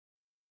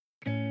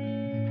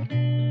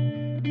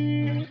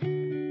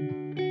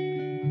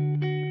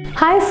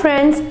Hi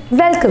friends,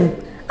 welcome.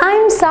 I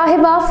am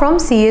Sahiba from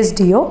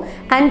Csdo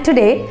and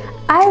today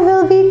I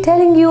will be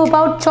telling you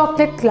about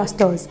chocolate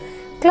clusters.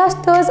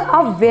 Clusters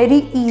are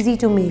very easy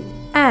to make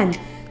and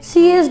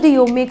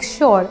Csdo makes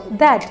sure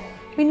that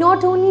we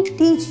not only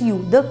teach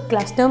you the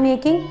cluster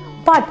making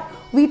but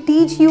we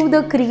teach you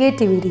the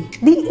creativity,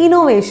 the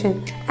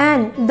innovation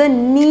and the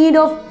need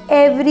of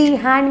every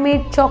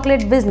handmade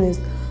chocolate business.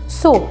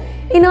 So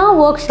in our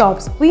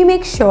workshops we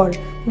make sure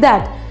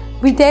that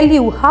we tell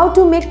you how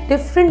to make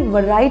different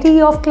variety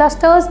of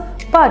clusters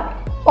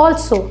but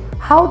also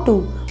how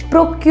to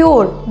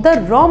procure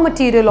the raw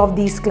material of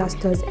these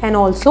clusters and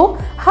also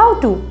how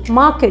to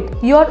market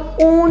your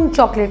own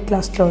chocolate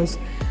clusters.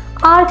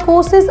 Our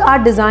courses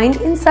are designed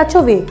in such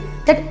a way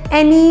that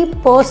any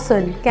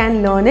person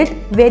can learn it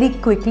very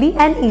quickly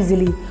and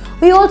easily.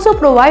 We also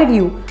provide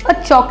you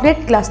a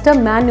chocolate cluster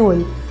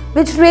manual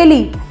which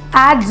really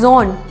adds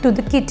on to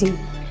the kitty,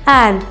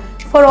 and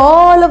for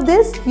all of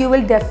this you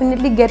will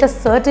definitely get a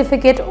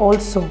certificate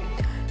also.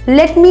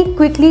 Let me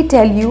quickly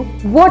tell you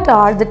what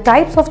are the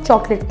types of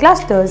chocolate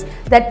clusters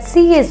that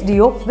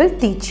Csdo will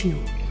teach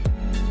you.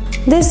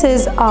 This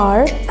is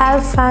our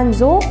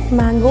Alphanso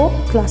mango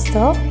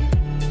cluster.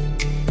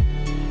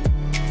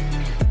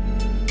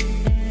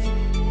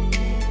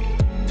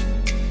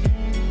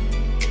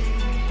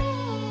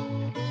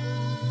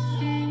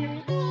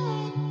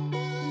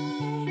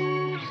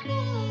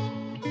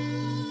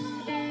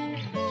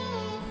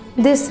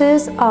 This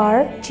is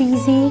our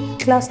Chessy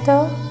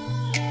Cluster.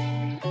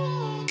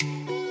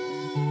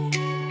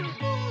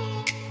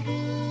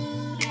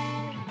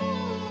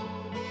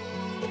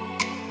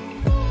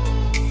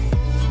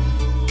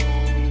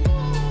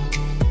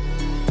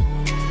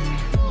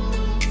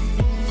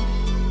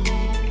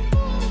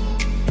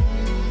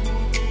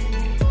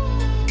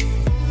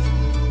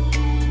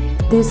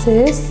 This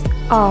is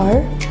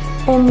our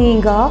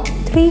Omega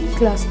 3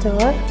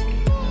 cluster.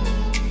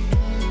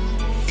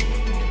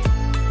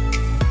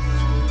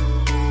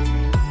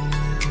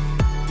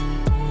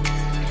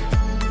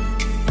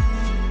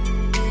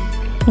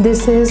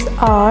 This is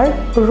our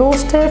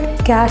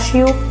roasted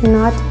cashew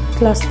nut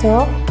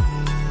cluster.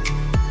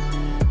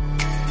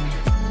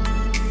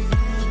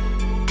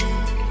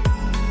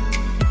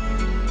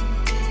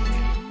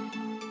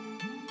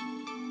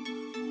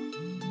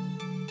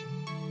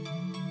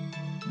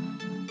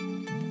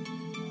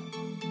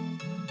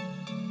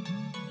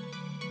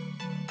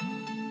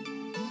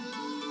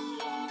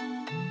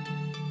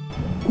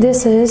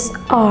 This is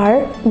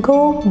our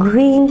Go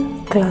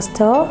Green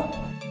cluster.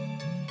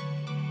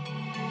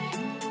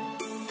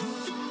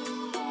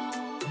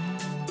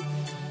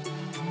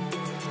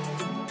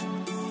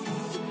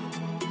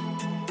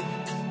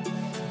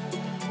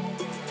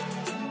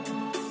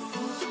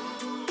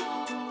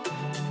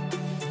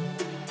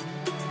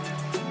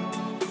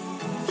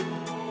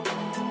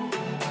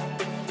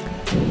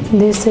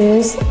 This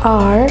is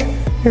our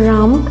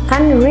Rum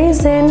and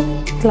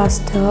Raisin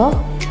Cluster.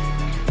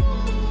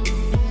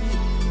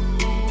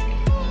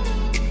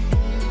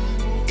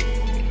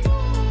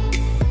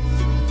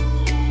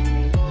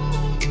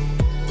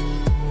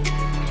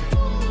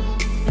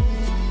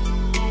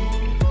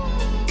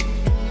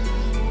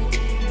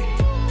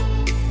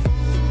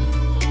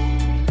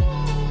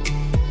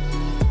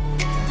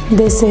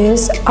 This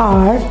is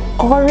our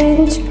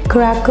Orange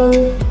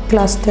Crackle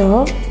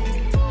Cluster.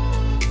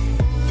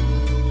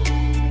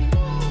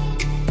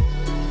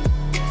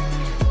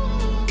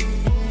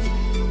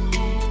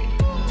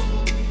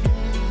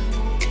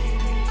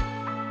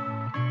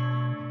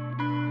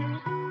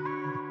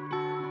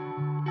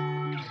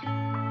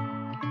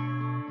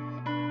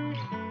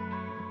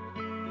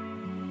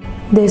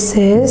 This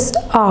is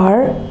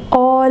our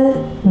All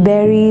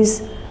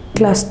Berries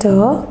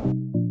Cluster.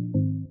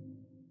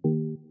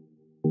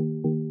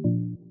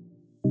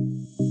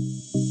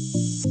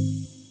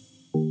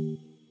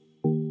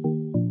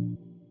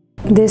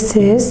 This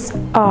is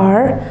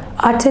our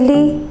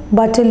Utterly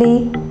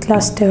Butterly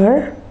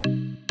Cluster.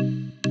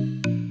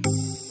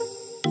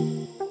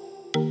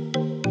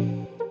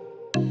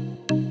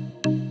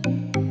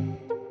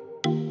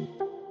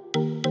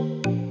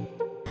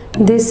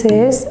 This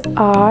is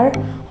our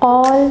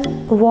All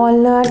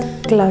Walnut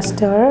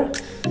Cluster.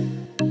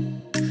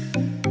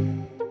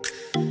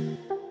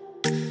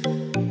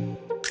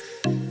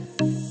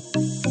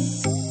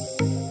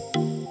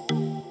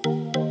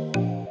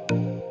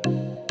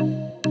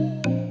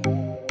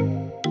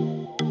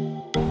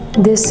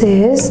 This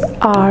is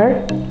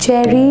our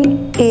Cherry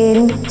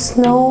in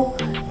Snow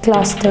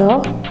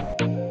Cluster.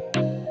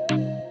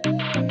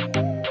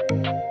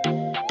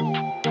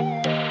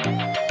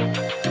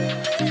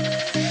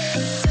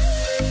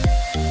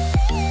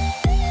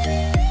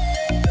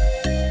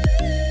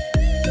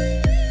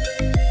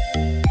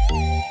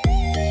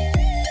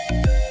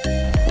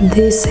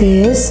 This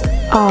is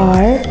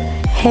our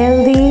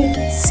Healthy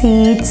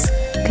Seeds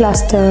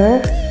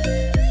Cluster.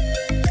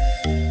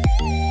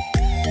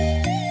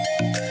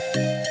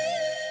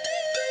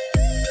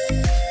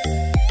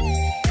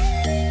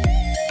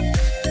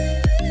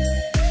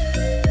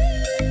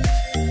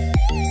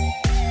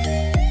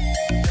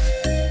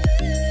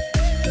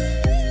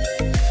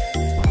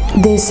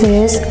 This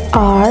is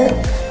our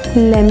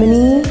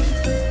Lemony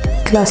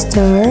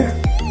Cluster.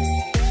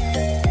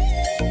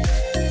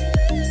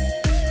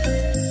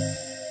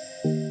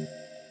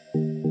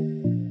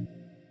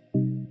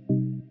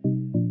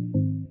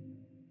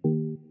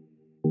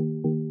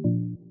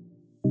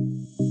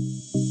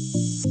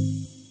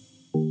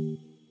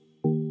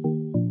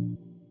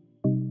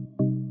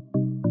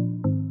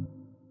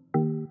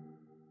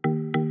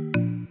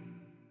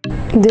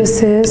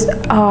 This is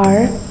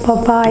our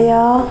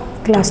Papaya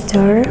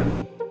Cluster.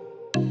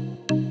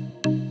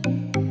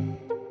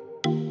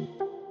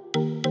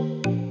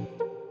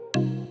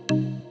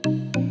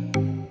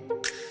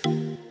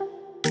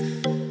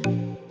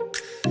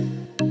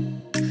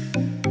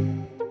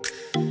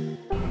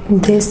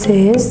 This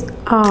is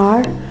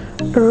our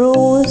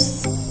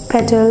Rose,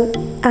 Patel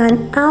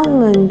and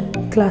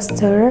Almond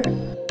Cluster.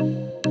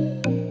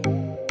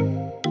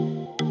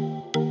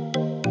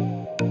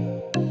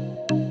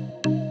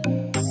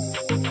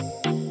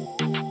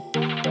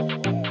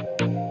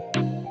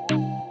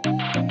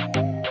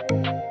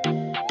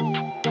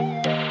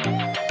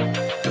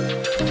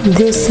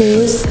 This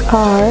is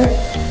our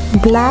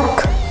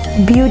Black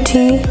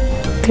Beauty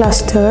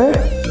Cluster.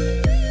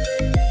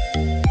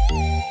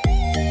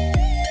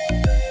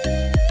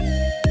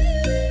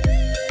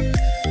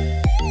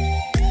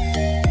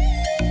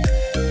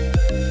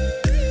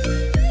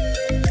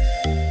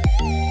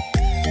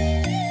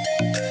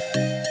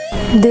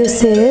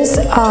 This is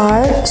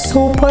our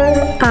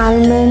Super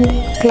Almond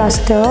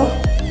Cluster.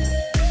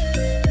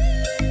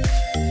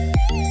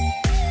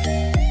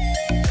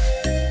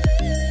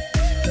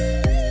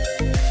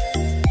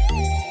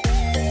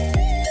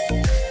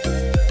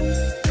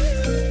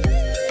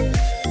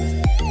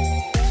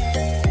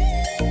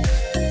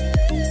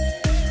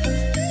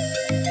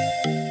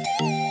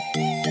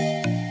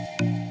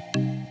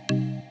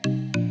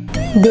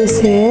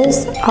 This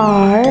is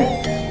our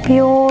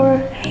Pure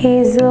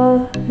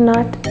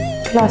Hazelnut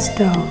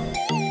Cluster.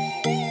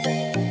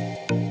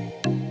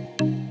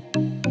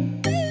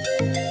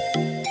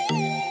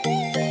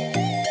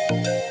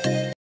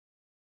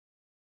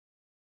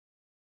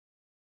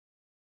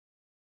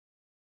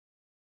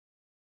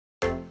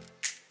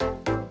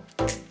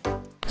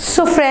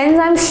 So friends,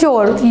 I'm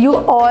sure you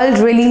all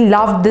really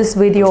loved this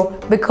video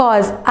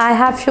because I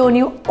have shown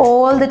you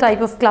all the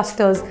type of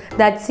clusters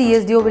that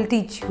CSDO will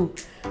teach you.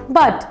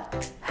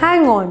 But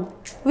hang on,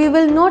 we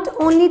will not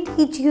only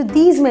teach you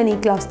these many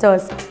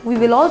clusters, we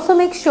will also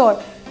make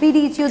sure we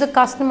teach you the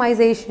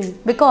customization,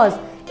 because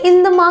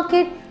in the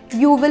market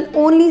you will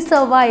only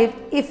survive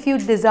if you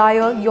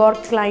desire your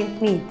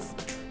client needs.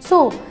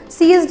 So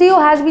CSDO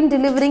has been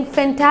delivering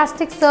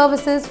fantastic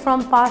services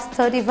from past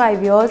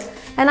 35 years,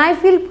 and I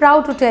feel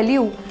proud to tell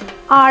you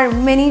our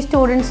many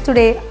students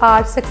today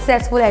are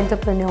successful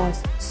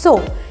entrepreneurs.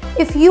 So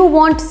if you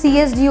want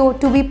CSDO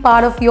to be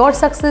part of your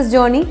success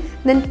journey,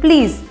 then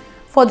please,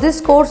 for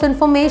this course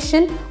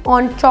information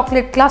on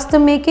chocolate cluster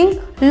making,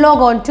 log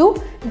on to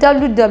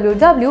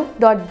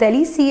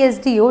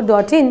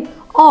www.delhicsdo.in,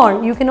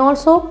 or you can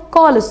also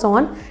call us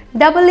on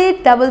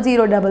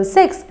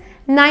 880066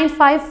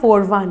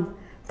 9541.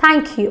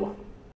 Thank you.